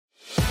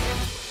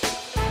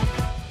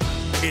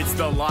It's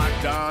the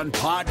Locked On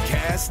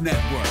Podcast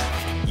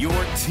Network, your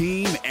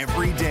team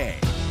every day.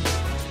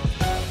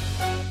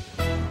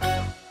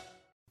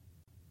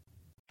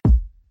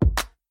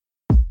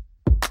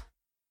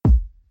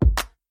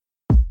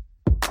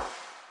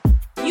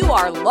 You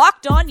are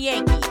Locked On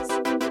Yankees,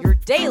 your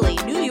daily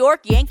New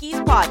York Yankees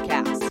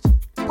podcast.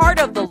 Part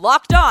of the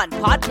Locked On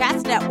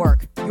Podcast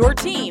Network, your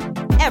team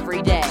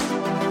every day.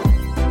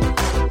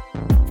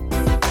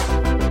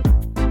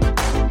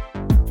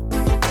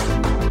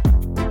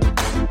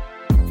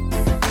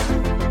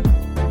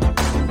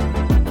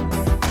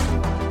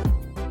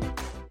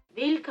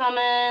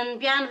 Willkommen,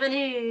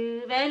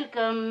 bienvenue,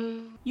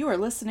 welcome. You are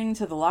listening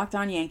to the Locked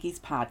On Yankees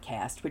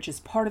podcast, which is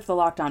part of the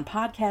Locked On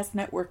Podcast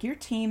Network, your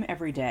team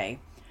every day.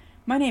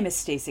 My name is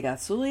Stacey,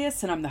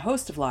 and I'm the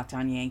host of Locked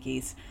On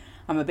Yankees.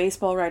 I'm a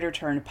baseball writer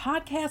turned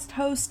podcast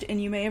host,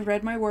 and you may have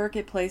read my work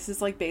at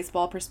places like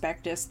Baseball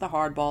Prospectus, the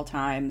Hardball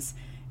Times,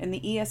 and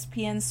the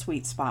ESPN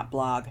Sweet Spot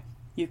blog.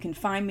 You can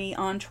find me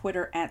on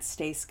Twitter at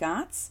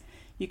StayScots.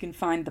 You can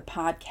find the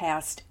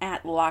podcast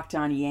at Locked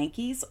On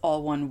Yankees,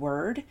 all one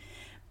word,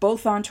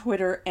 both on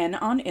Twitter and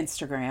on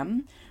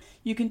Instagram.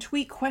 You can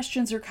tweet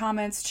questions or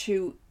comments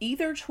to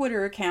either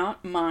Twitter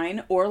account,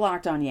 mine, or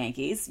Locked On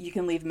Yankees. You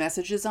can leave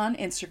messages on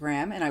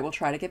Instagram, and I will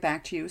try to get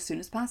back to you as soon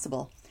as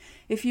possible.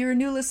 If you're a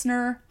new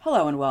listener,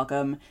 hello and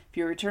welcome. If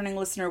you're a returning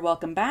listener,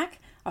 welcome back.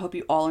 I hope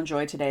you all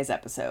enjoyed today's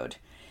episode.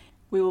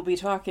 We will be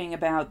talking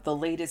about the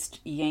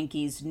latest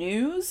Yankees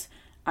news.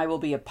 I will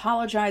be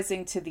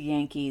apologizing to the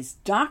Yankees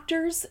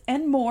doctors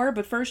and more,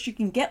 but first you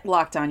can get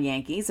Locked On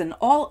Yankees and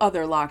all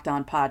other Locked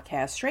On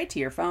podcasts straight to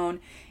your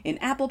phone in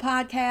Apple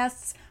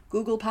Podcasts,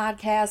 Google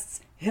Podcasts,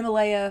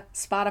 Himalaya,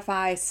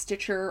 Spotify,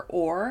 Stitcher,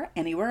 or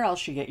anywhere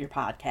else you get your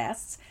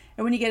podcasts.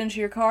 And when you get into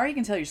your car, you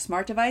can tell your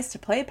smart device to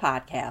play a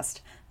podcast,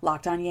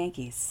 Locked On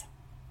Yankees.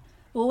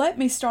 Let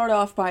me start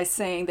off by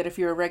saying that if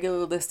you're a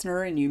regular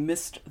listener and you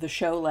missed the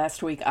show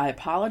last week, I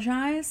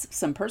apologize.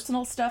 Some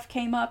personal stuff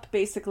came up.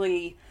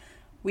 Basically,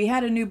 we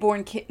had a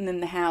newborn kitten in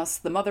the house,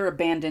 the mother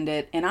abandoned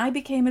it, and I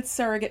became its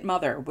surrogate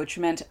mother, which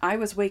meant I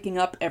was waking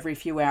up every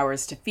few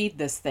hours to feed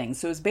this thing.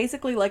 So it was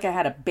basically like I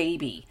had a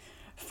baby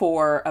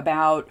for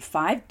about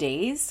 5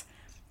 days,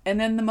 and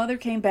then the mother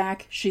came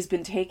back. She's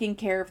been taking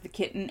care of the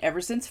kitten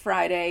ever since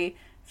Friday.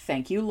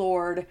 Thank you,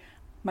 Lord.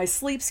 My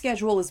sleep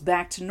schedule is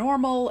back to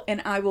normal,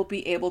 and I will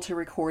be able to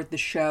record the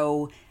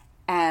show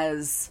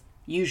as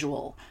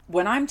usual.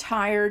 When I'm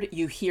tired,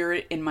 you hear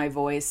it in my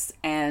voice,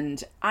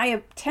 and I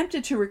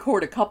attempted to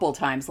record a couple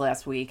times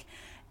last week,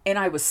 and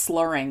I was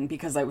slurring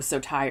because I was so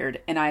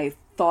tired, and I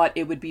thought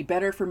it would be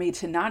better for me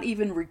to not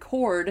even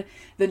record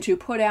than to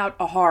put out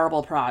a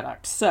horrible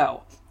product.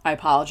 So, I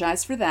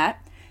apologize for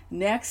that.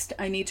 Next,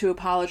 I need to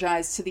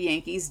apologize to the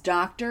Yankees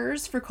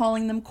doctors for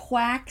calling them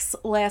quacks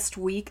last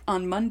week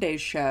on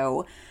Monday's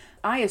show.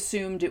 I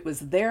assumed it was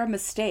their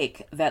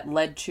mistake that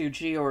led to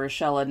Gio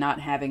Urshela not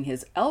having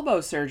his elbow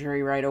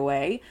surgery right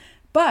away,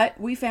 but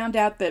we found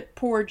out that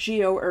poor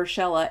Gio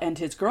Urshela and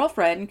his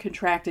girlfriend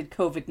contracted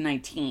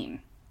COVID-19.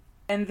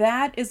 And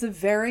that is a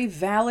very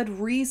valid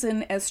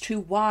reason as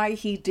to why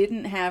he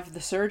didn't have the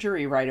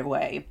surgery right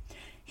away.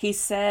 He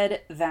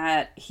said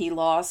that he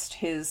lost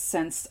his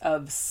sense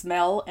of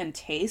smell and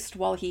taste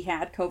while he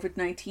had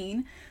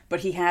COVID-19,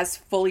 but he has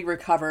fully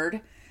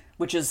recovered,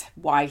 which is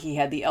why he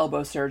had the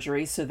elbow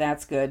surgery, so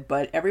that's good.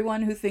 But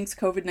everyone who thinks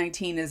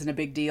COVID-19 isn't a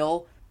big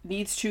deal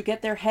needs to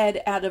get their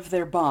head out of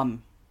their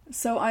bum.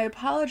 So I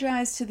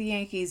apologize to the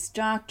Yankees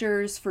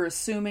doctors for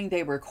assuming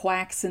they were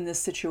quacks in this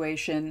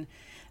situation.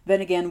 Then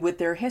again, with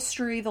their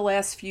history the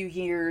last few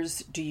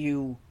years, do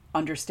you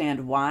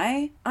understand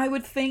why? I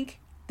would think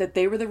that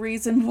they were the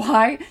reason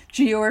why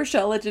Gio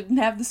Urshela didn't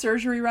have the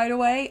surgery right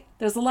away.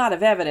 There's a lot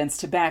of evidence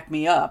to back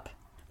me up.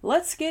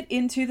 Let's get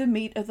into the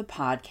meat of the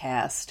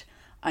podcast.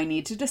 I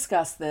need to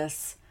discuss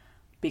this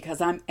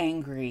because I'm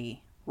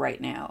angry right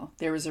now.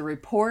 There is a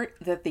report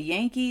that the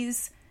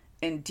Yankees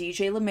and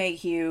DJ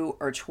LeMahieu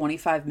are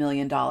 $25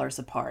 million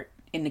apart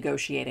in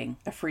negotiating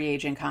a free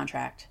agent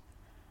contract.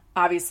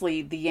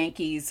 Obviously, the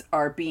Yankees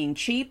are being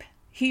cheap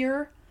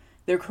here.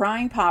 They're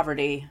crying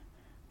poverty,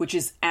 which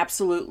is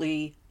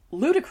absolutely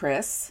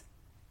ludicrous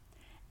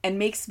and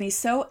makes me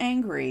so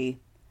angry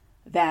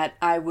that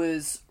I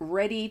was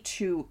ready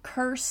to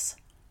curse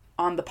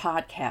on the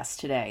podcast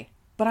today.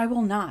 But I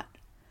will not,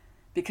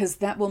 because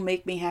that will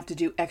make me have to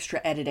do extra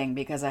editing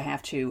because I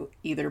have to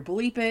either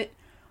bleep it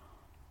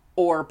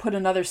or put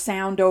another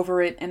sound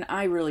over it, and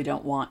I really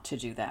don't want to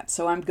do that.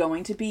 So I'm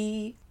going to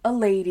be a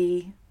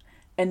lady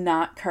and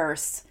not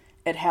curse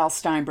at Hal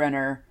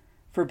Steinbrenner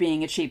for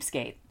being a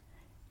cheapskate.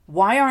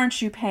 Why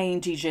aren't you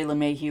paying DJ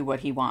LeMahieu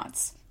what he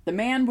wants? The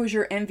man was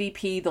your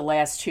MVP the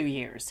last 2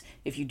 years.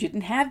 If you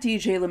didn't have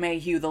DJ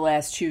LeMahieu the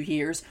last 2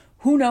 years,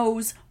 who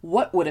knows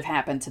what would have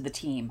happened to the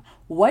team?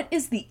 What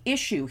is the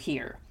issue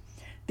here?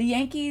 The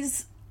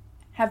Yankees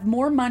have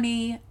more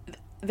money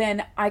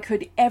than I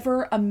could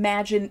ever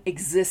imagine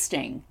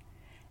existing,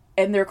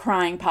 and they're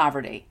crying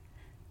poverty.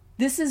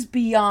 This is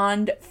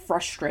beyond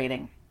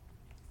frustrating.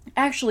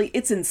 Actually,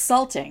 it's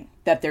insulting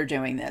that they're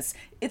doing this.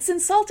 It's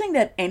insulting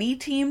that any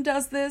team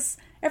does this.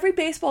 Every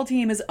baseball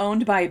team is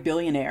owned by a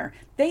billionaire.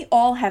 They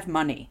all have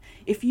money.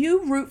 If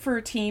you root for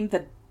a team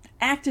that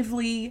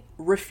actively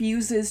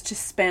refuses to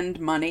spend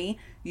money,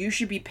 you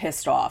should be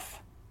pissed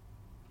off.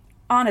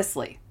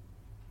 Honestly,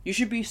 you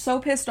should be so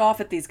pissed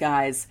off at these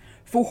guys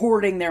for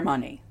hoarding their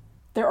money.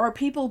 There are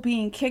people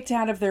being kicked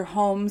out of their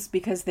homes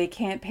because they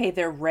can't pay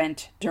their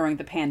rent during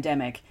the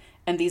pandemic,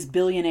 and these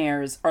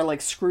billionaires are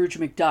like Scrooge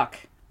McDuck,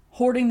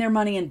 hoarding their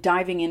money and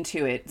diving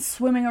into it,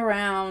 swimming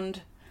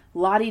around,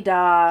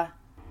 la-di-da.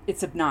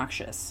 It's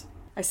obnoxious.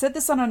 I said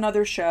this on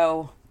another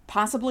show,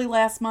 possibly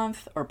last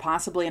month or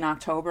possibly in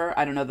October.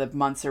 I don't know, the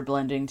months are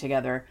blending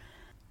together.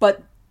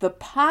 But the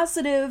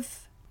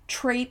positive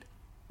trait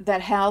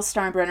that Hal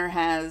Steinbrenner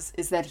has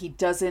is that he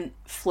doesn't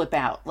flip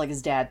out like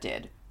his dad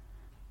did.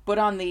 But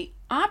on the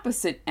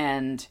opposite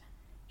end,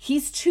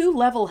 he's too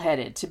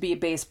level-headed to be a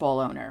baseball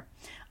owner.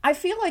 I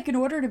feel like in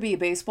order to be a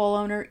baseball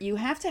owner, you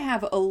have to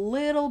have a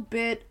little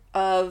bit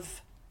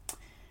of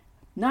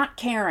not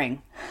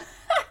caring.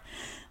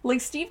 Like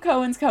Steve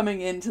Cohen's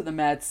coming into the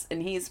Mets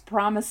and he's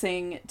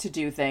promising to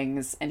do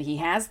things and he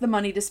has the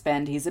money to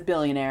spend. He's a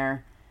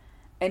billionaire.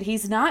 And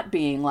he's not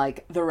being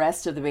like the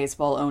rest of the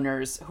baseball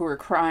owners who are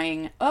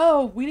crying,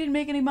 oh, we didn't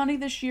make any money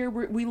this year.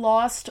 We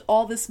lost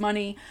all this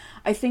money.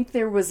 I think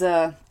there was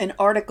an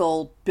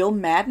article, Bill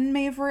Madden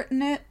may have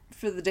written it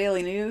for the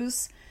Daily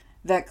News,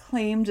 that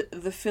claimed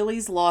the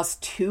Phillies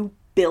lost $2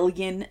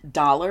 billion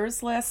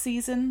last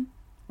season,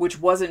 which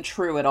wasn't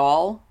true at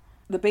all.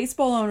 The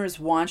baseball owners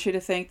want you to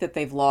think that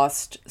they've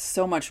lost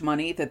so much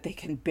money that they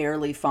can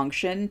barely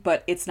function,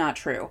 but it's not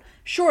true.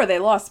 Sure, they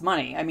lost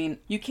money. I mean,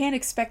 you can't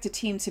expect a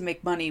team to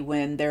make money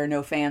when there are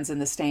no fans in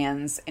the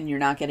stands and you're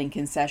not getting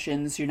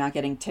concessions, you're not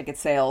getting ticket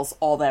sales,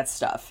 all that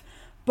stuff.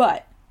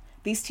 But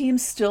these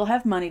teams still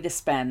have money to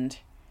spend,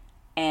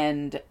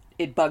 and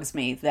it bugs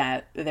me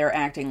that they're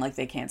acting like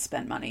they can't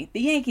spend money. The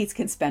Yankees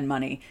can spend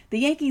money. The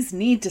Yankees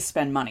need to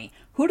spend money.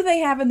 Who do they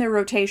have in their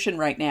rotation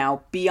right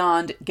now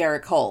beyond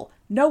Garrett Cole?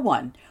 No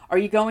one. Are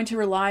you going to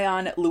rely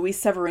on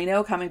Luis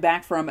Severino coming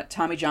back from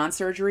Tommy John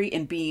surgery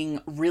and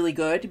being really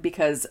good?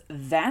 Because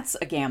that's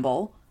a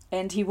gamble.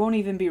 And he won't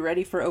even be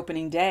ready for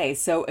opening day.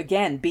 So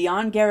again,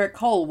 beyond Garrett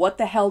Cole, what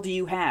the hell do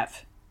you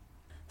have?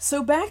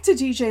 So back to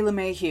DJ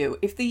LeMahieu.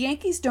 If the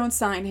Yankees don't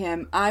sign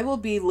him, I will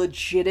be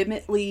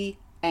legitimately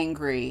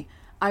angry.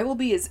 I will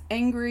be as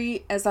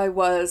angry as I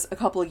was a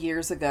couple of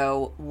years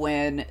ago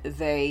when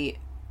they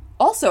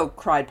also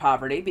cried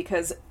poverty,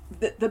 because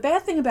the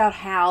bad thing about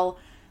Hal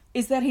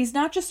is that he's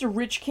not just a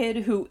rich kid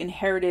who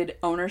inherited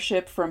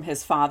ownership from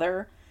his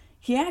father.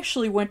 He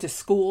actually went to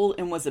school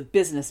and was a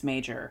business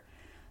major.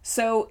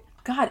 So,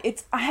 God,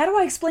 how do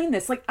I explain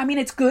this? Like, I mean,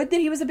 it's good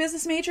that he was a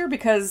business major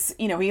because,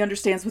 you know, he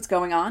understands what's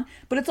going on,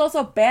 but it's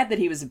also bad that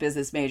he was a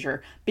business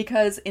major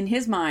because in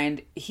his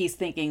mind, he's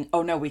thinking,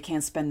 oh no, we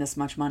can't spend this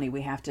much money.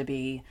 We have to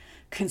be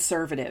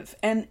conservative.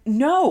 And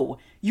no,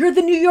 you're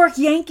the New York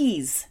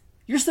Yankees.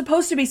 You're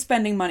supposed to be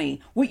spending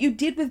money. What you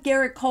did with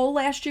Garrett Cole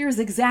last year is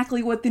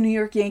exactly what the New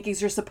York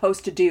Yankees are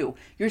supposed to do.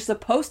 You're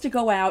supposed to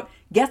go out,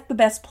 get the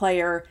best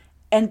player,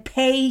 and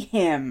pay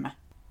him.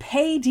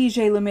 Pay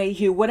DJ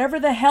LeMahieu whatever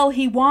the hell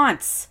he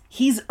wants.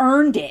 He's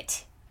earned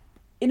it.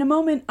 In a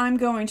moment, I'm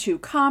going to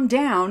calm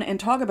down and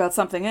talk about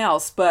something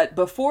else, but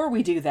before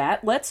we do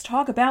that, let's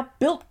talk about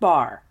Built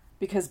Bar.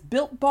 Because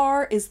Built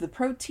Bar is the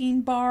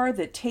protein bar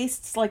that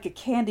tastes like a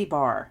candy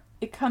bar.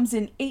 It comes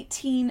in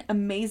 18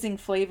 amazing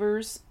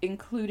flavors,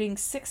 including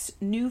 6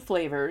 new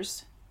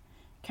flavors: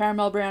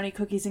 caramel brownie,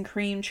 cookies and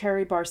cream,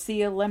 cherry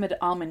barcia, lemon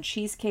almond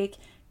cheesecake,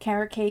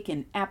 carrot cake,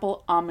 and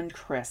apple almond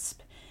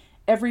crisp.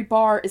 Every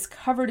bar is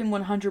covered in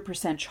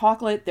 100%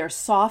 chocolate. They're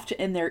soft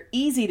and they're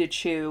easy to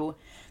chew.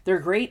 They're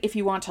great if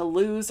you want to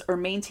lose or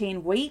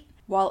maintain weight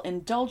while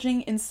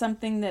indulging in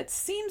something that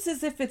seems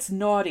as if it's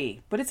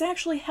naughty, but it's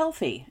actually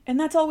healthy, and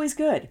that's always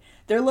good.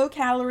 They're low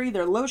calorie,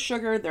 they're low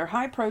sugar, they're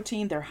high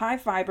protein, they're high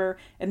fiber,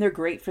 and they're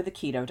great for the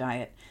keto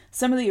diet.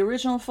 Some of the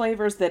original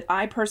flavors that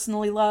I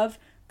personally love: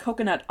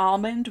 coconut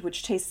almond,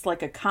 which tastes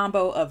like a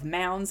combo of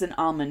Mounds and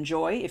Almond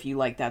Joy, if you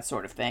like that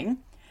sort of thing.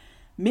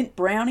 Mint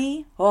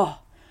brownie,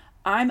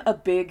 I'm a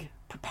big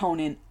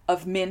proponent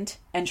of mint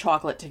and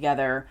chocolate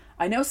together.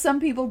 I know some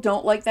people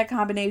don't like that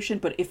combination,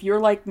 but if you're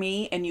like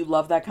me and you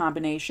love that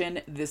combination,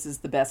 this is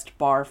the best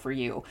bar for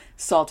you.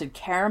 Salted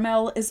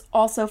caramel is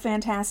also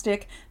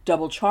fantastic.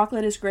 Double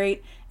chocolate is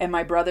great. And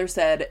my brother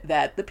said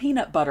that the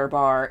peanut butter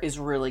bar is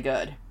really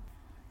good.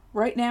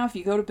 Right now, if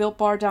you go to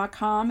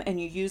BuiltBar.com and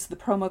you use the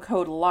promo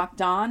code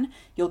LOCKEDON,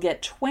 you'll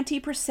get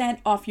 20%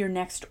 off your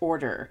next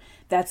order.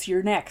 That's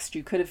your next.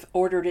 You could have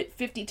ordered it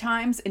 50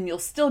 times and you'll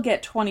still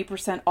get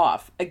 20%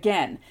 off.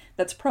 Again,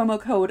 that's promo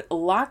code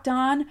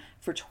LOCKEDON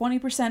for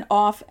 20%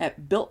 off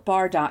at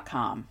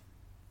BuiltBar.com.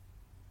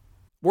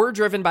 We're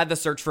driven by the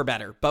search for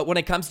better, but when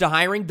it comes to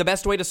hiring, the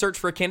best way to search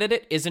for a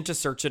candidate isn't to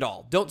search at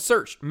all. Don't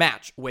search,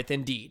 match with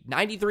Indeed.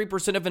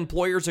 93% of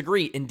employers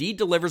agree Indeed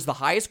delivers the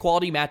highest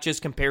quality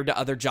matches compared to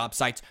other job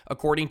sites,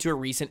 according to a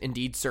recent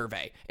Indeed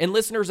survey. And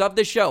listeners of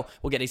this show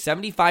will get a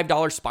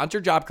 $75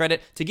 sponsored job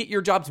credit to get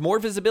your jobs more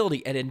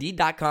visibility at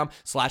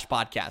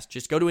Indeed.com/podcast.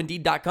 Just go to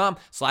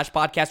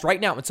Indeed.com/podcast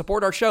right now and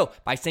support our show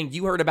by saying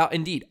you heard about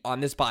Indeed on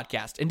this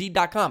podcast.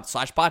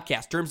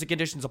 Indeed.com/podcast. Terms and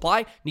conditions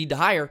apply. Need to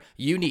hire?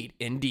 You need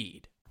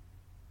Indeed.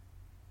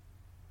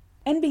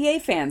 NBA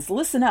fans,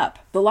 listen up.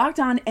 The Locked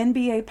On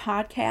NBA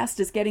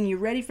podcast is getting you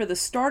ready for the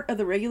start of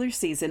the regular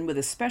season with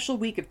a special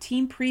week of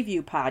team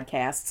preview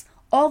podcasts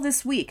all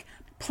this week,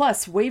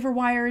 plus waiver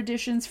wire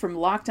editions from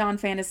Locked On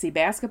Fantasy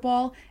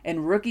Basketball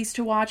and rookies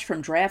to watch from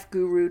draft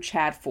guru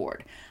Chad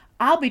Ford.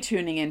 I'll be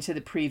tuning into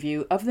the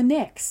preview of the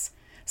Knicks.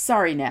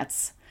 Sorry,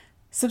 Nets.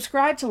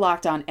 Subscribe to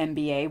Locked On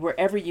NBA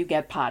wherever you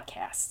get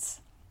podcasts.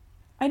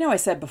 I know I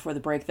said before the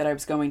break that I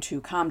was going to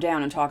calm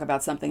down and talk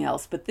about something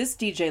else, but this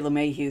DJ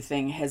LeMahieu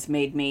thing has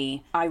made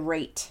me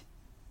irate.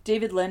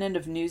 David Lennon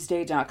of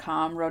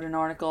Newsday.com wrote an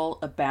article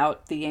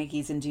about the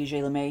Yankees and DJ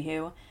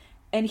LeMahieu,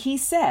 and he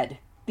said,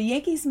 the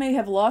Yankees may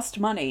have lost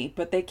money,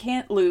 but they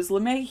can't lose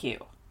LeMahieu.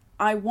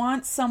 I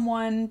want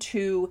someone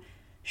to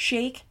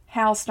shake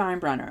Hal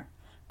Steinbrenner,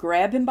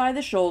 grab him by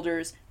the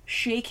shoulders,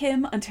 shake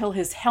him until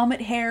his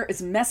helmet hair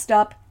is messed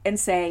up, and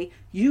say,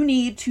 you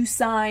need to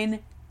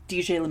sign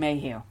DJ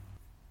LeMahieu.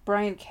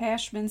 Brian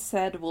Cashman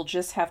said we'll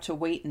just have to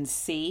wait and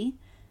see.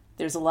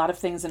 There's a lot of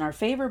things in our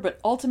favor, but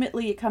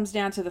ultimately it comes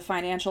down to the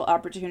financial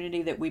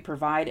opportunity that we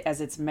provide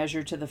as it's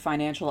measured to the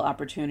financial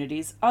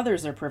opportunities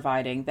others are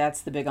providing. That's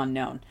the big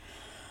unknown.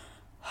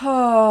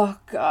 Oh,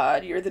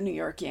 God, you're the New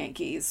York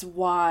Yankees.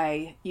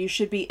 Why? You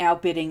should be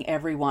outbidding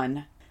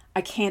everyone. I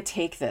can't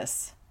take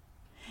this.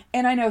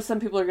 And I know some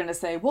people are going to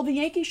say, well, the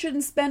Yankees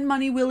shouldn't spend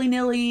money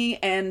willy-nilly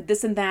and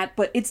this and that,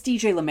 but it's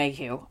DJ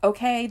LeMahieu,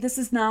 okay? This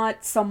is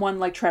not someone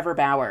like Trevor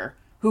Bauer,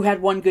 who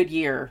had one good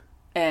year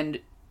and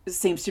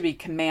seems to be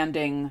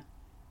commanding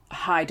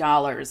high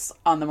dollars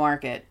on the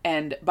market.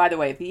 And by the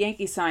way, if the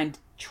Yankees signed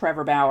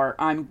Trevor Bauer,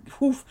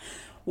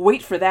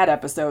 wait for that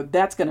episode.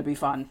 That's going to be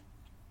fun.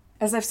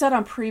 As I've said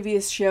on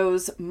previous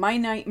shows, my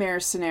nightmare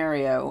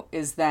scenario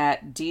is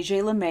that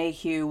DJ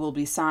LeMahieu will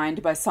be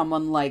signed by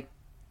someone like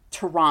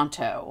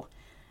Toronto,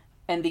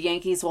 and the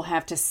Yankees will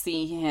have to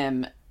see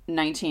him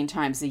 19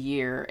 times a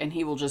year, and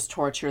he will just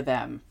torture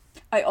them.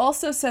 I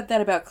also said that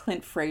about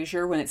Clint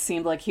Frazier when it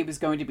seemed like he was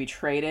going to be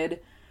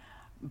traded.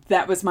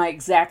 That was my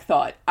exact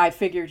thought. I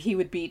figured he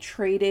would be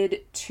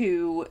traded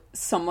to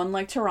someone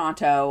like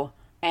Toronto,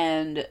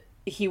 and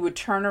he would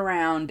turn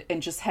around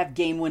and just have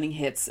game-winning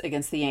hits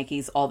against the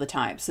Yankees all the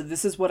time. So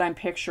this is what I'm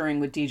picturing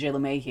with DJ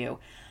LeMahieu.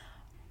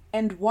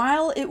 And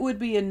while it would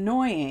be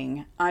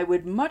annoying, I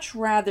would much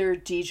rather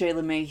DJ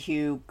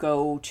LeMahieu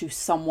go to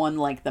someone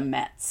like the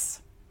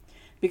Mets.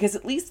 Because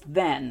at least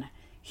then,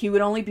 he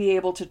would only be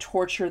able to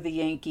torture the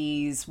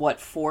Yankees,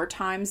 4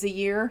 times a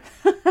year?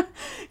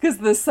 Because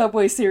the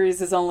Subway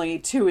Series is only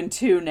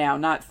 2-2 now,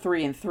 not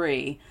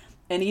 3-3.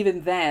 And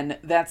even then,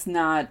 that's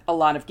not a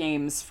lot of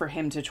games for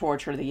him to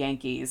torture the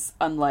Yankees,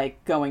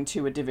 unlike going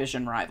to a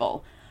division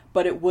rival.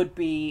 But it would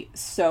be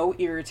so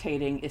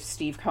irritating if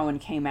Steve Cohen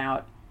came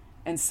out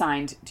and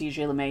signed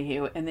DJ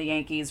LeMahieu, and the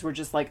Yankees were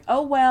just like,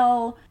 oh,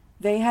 well,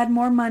 they had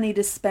more money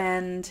to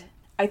spend.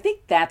 I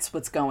think that's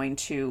what's going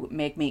to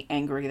make me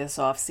angry this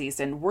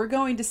offseason. We're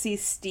going to see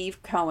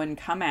Steve Cohen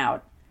come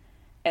out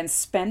and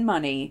spend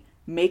money,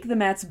 make the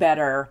Mets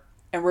better,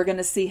 and we're going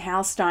to see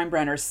Hal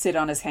Steinbrenner sit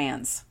on his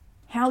hands.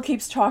 Hal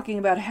keeps talking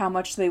about how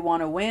much they want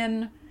to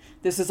win.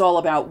 This is all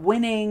about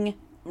winning.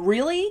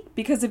 Really?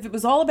 Because if it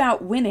was all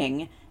about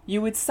winning, you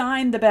would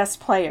sign the best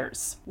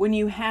players when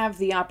you have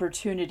the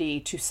opportunity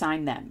to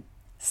sign them.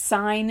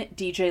 Sign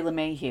DJ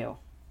LeMahieu.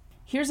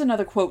 Here's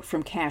another quote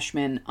from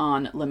Cashman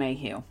on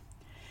LeMahieu.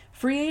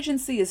 Free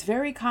agency is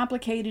very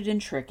complicated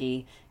and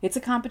tricky. It's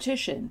a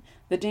competition.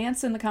 The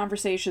dance and the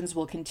conversations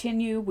will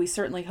continue. We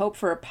certainly hope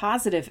for a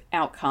positive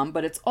outcome,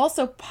 but it's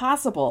also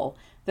possible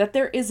that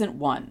there isn't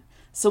one.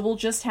 So we'll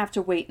just have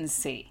to wait and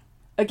see.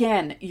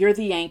 Again, you're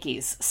the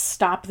Yankees.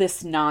 Stop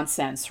this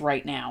nonsense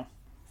right now.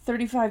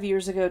 35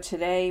 years ago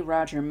today,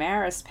 Roger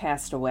Maris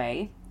passed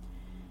away,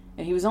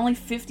 and he was only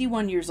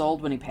 51 years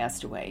old when he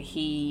passed away.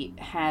 He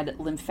had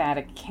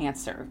lymphatic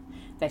cancer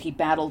that he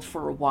battled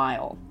for a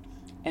while,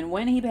 and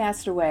when he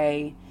passed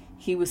away,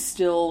 he was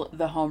still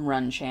the home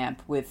run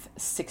champ with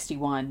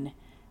 61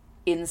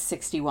 in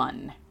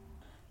 61.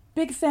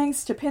 Big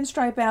thanks to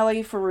Pinstripe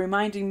Alley for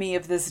reminding me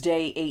of this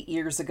day 8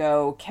 years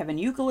ago. Kevin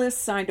Youkilis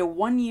signed a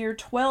 1-year,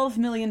 $12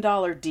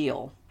 million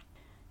deal.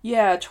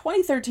 Yeah,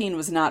 2013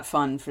 was not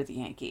fun for the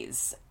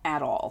Yankees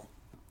at all.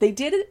 They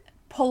did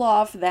pull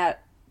off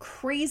that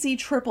crazy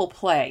triple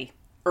play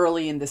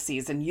early in the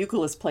season.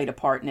 Youkilis played a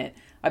part in it.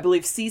 I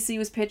believe Stacey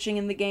was pitching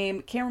in the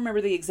game. Can't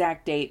remember the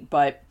exact date,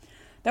 but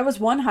that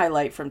was one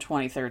highlight from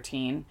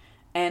 2013.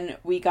 And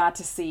we got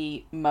to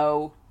see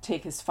Mo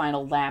take his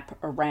final lap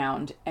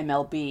around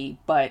MLB,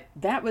 but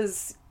that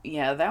was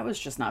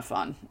just not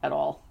fun at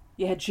all.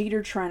 You had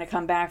Jeter trying to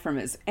come back from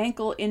his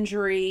ankle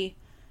injury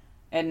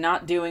and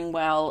not doing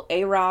well.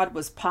 A-Rod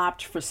was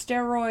popped for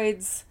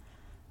steroids,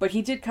 but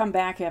he did come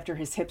back after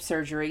his hip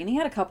surgery, and he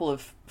had a couple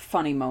of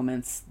funny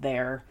moments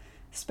there,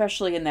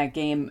 especially in that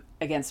game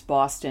against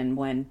Boston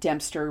when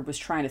Dempster was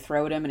trying to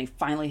throw at him, and he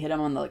finally hit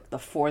him on the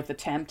fourth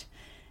attempt.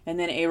 And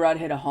then A-Rod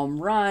hit a home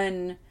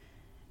run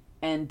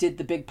and did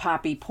the big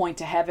poppy point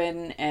to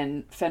heaven,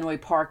 and Fenway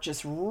Park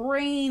just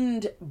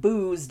rained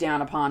boos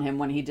down upon him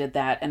when he did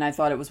that, and I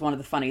thought it was one of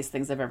the funniest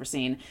things I've ever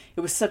seen.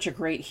 It was such a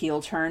great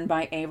heel turn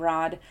by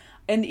A-Rod.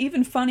 And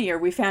even funnier,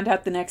 we found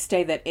out the next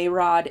day that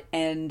A-Rod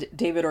and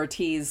David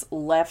Ortiz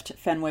left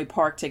Fenway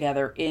Park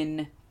together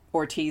in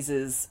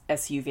Ortiz's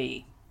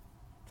SUV.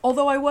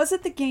 Although I was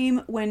at the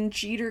game when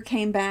Jeter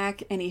came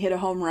back and he hit a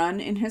home run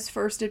in his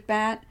first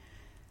at-bat,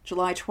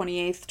 July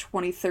 28th,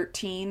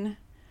 2013.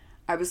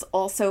 I was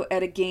also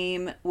at a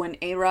game when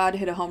A-Rod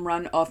hit a home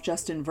run off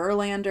Justin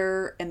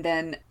Verlander, and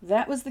then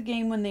that was the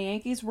game when the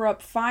Yankees were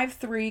up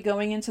 5-3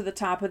 going into the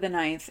top of the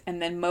ninth, and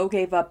then Mo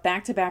gave up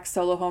back-to-back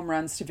solo home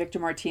runs to Victor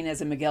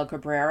Martinez and Miguel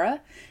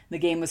Cabrera. The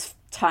game was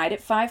tied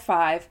at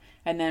 5-5,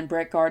 and then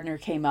Brett Gardner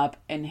came up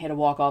and hit a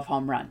walk-off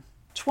home run.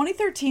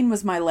 2013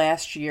 was my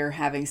last year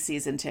having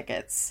season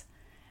tickets,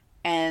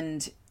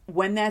 and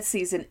when that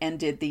season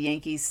ended, the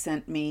Yankees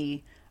sent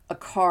me a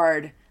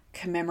card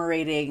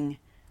commemorating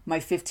my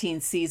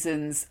 15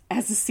 seasons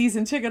as a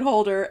season ticket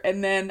holder,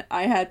 and then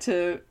I had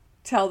to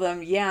tell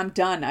them, yeah, I'm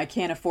done. I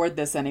can't afford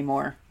this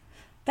anymore.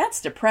 That's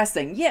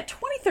depressing. Yeah,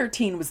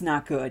 2013 was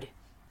not good.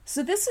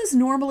 So this is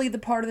normally the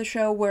part of the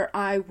show where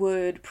I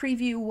would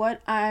preview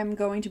what I'm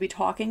going to be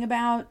talking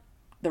about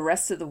the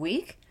rest of the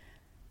week,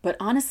 but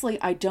honestly,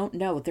 I don't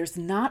know. There's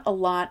not a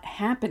lot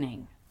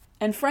happening,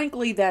 and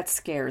frankly, that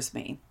scares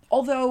me.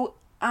 Although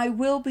I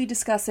will be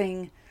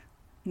discussing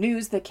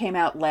news that came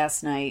out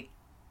last night,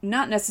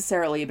 not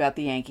necessarily about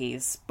the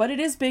Yankees, but it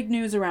is big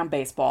news around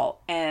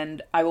baseball,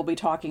 and I will be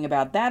talking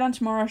about that on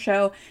tomorrow's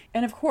show.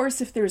 And of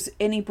course, if there's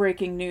any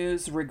breaking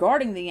news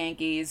regarding the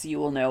Yankees, you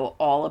will know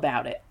all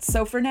about it.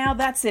 So for now,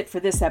 that's it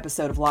for this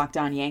episode of Locked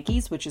On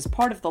Yankees, which is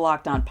part of the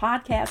Locked On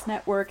Podcast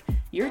Network,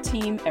 your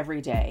team every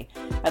day.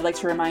 I'd like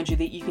to remind you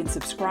that you can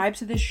subscribe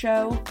to this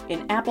show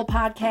in Apple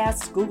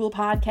Podcasts, Google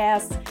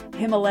Podcasts,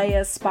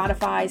 Himalaya,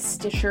 Spotify,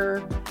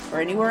 Stitcher, or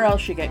anywhere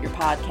else you get your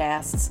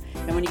podcasts.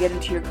 And when you get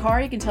into your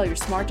car, you can tell your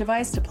smart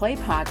device to play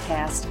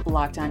podcast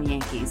Locked On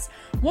Yankees.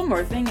 One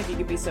more thing, if you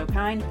could be so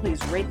kind,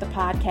 please rate the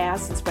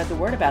podcast and spread the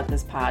word about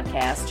this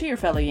podcast to your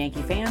fellow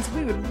Yankee fans.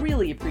 We would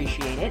really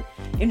appreciate it.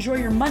 Enjoy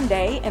your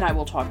Monday, and I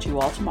will talk to you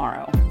all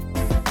tomorrow.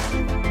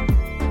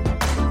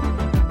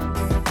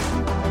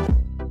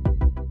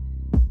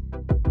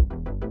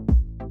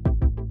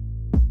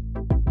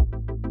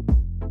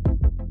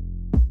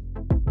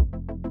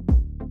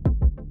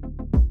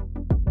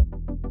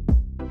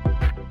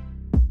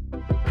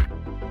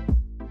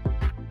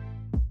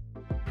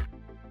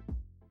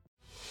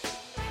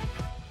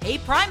 Hey,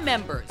 Prime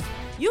members,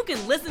 you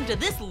can listen to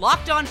this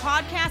Locked On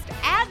podcast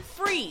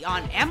ad-free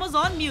on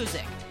Amazon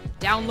Music.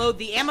 Download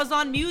the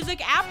Amazon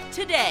Music app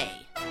today.